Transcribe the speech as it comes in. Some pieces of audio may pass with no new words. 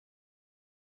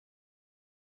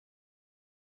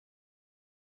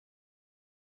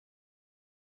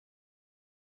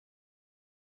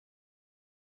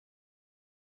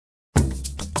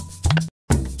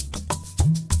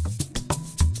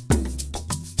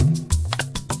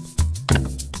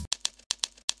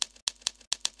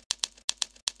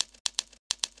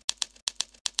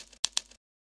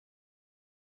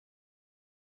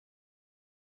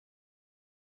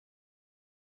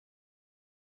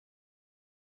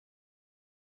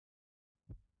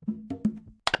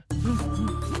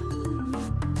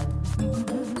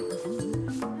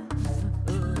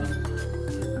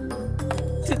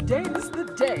Today's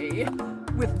the day.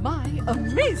 With my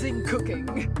amazing cooking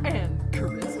and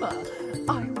charisma,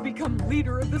 I'll become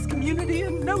leader of this community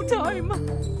in no time.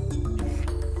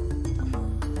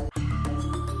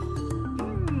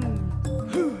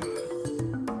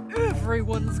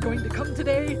 Everyone's going to come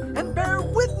today and bear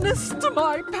witness to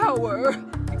my power.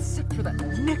 Except for that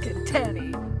Nick and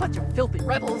Tanny, bunch of filthy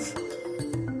rebels.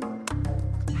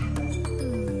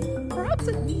 Perhaps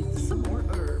it needs some more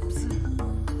herbs.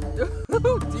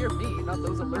 Oh, dear me, not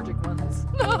those allergic ones.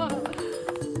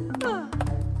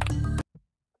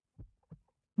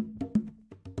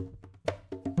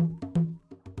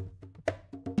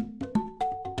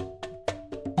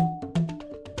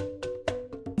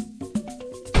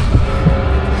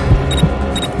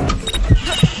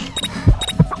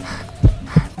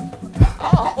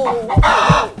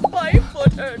 Oh, my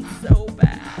foot hurts so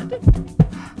bad.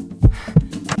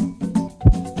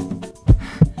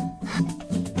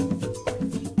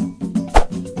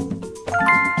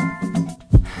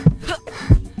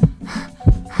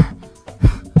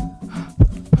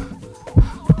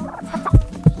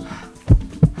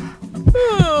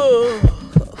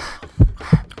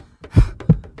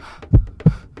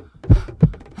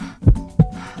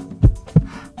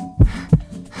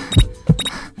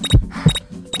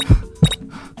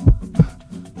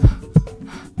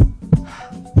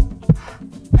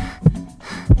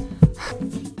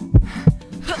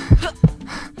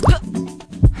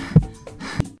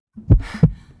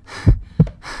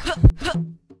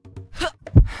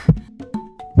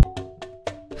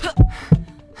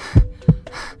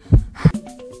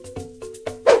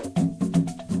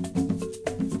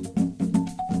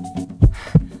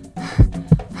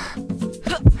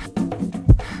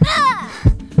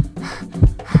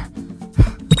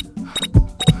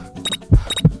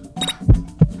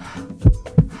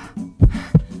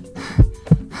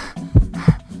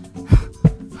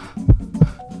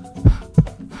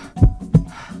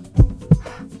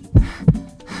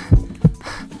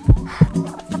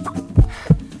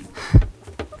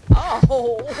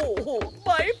 Oh,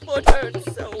 my foot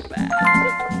hurts so bad.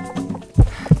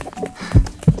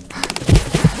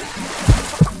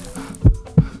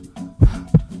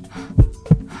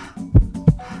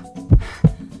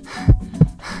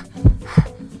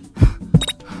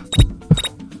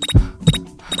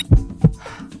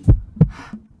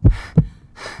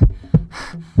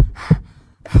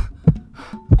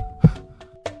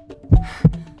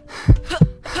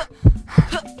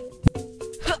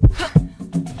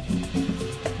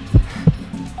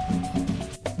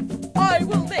 I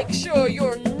will make sure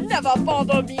you'll never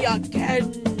bother me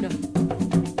again.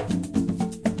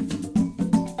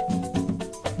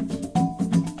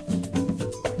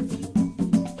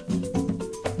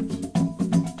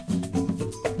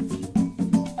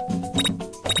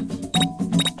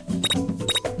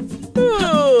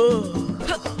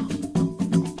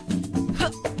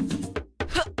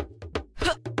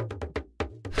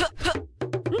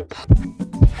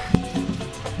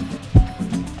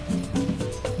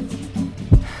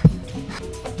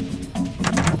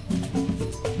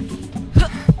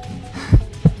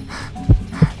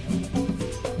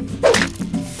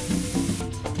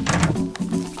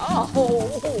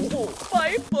 Oh,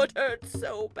 my foot hurts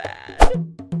so bad.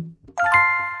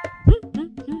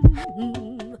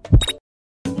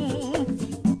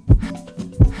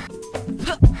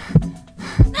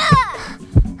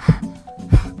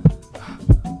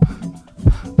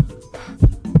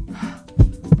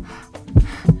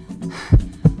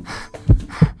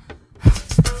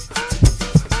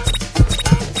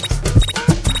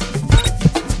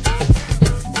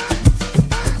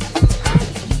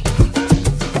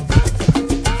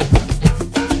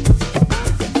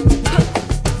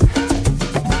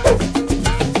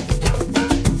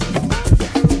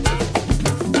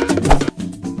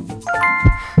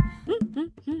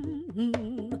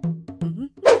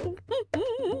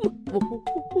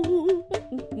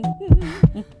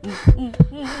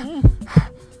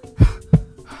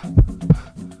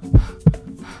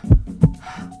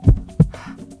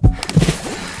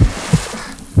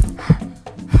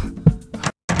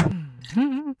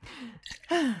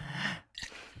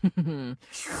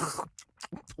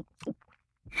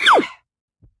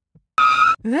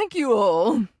 Thank you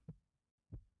all.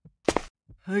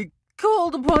 I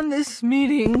called upon this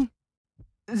meeting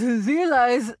to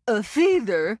realize a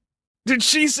feeder. Did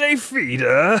she say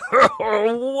feeder?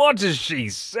 What is she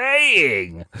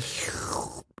saying? Feeder?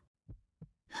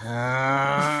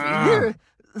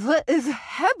 What is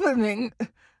happening?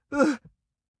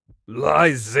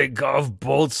 I think of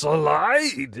boats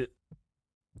allied.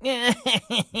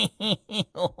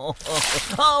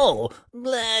 Oh,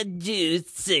 glad you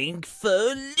think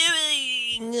for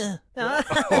living.